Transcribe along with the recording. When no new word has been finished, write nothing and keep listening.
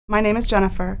My name is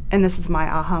Jennifer, and this is my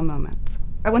aha moment.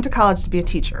 I went to college to be a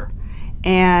teacher,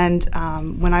 and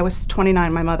when I was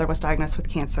 29, my mother was diagnosed with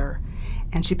cancer,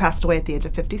 and she passed away at the age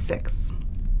of 56.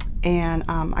 And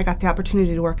I got the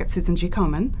opportunity to work at Susan G.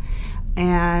 Komen,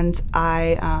 and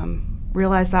I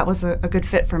realized that was a good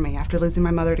fit for me. After losing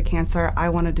my mother to cancer, I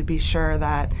wanted to be sure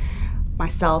that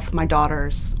myself, my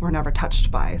daughters, were never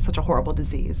touched by such a horrible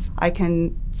disease. I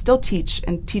can still teach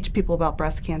people about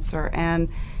breast cancer and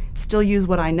still use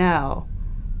what I know.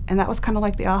 And that was kind of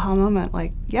like the aha moment,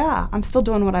 like, yeah, I'm still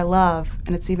doing what I love,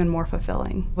 and it's even more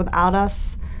fulfilling. Without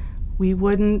us, we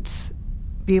wouldn't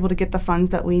be able to get the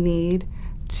funds that we need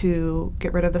to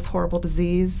get rid of this horrible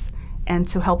disease and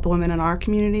to help the women in our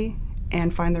community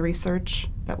and find the research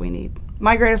that we need.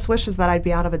 My greatest wish is that I'd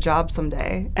be out of a job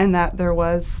someday and that there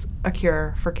was a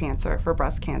cure for cancer, for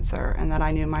breast cancer, and that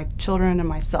I knew my children and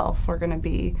myself were going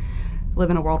to live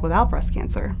in a world without breast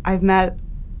cancer. I've met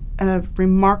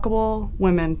remarkable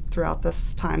women throughout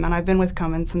this time, and I've been with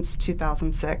Komen since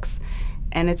 2006,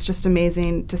 and it's just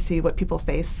amazing to see what people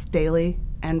face daily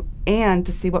and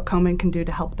to see what Komen can do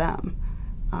to help them.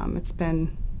 It's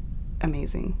been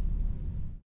amazing.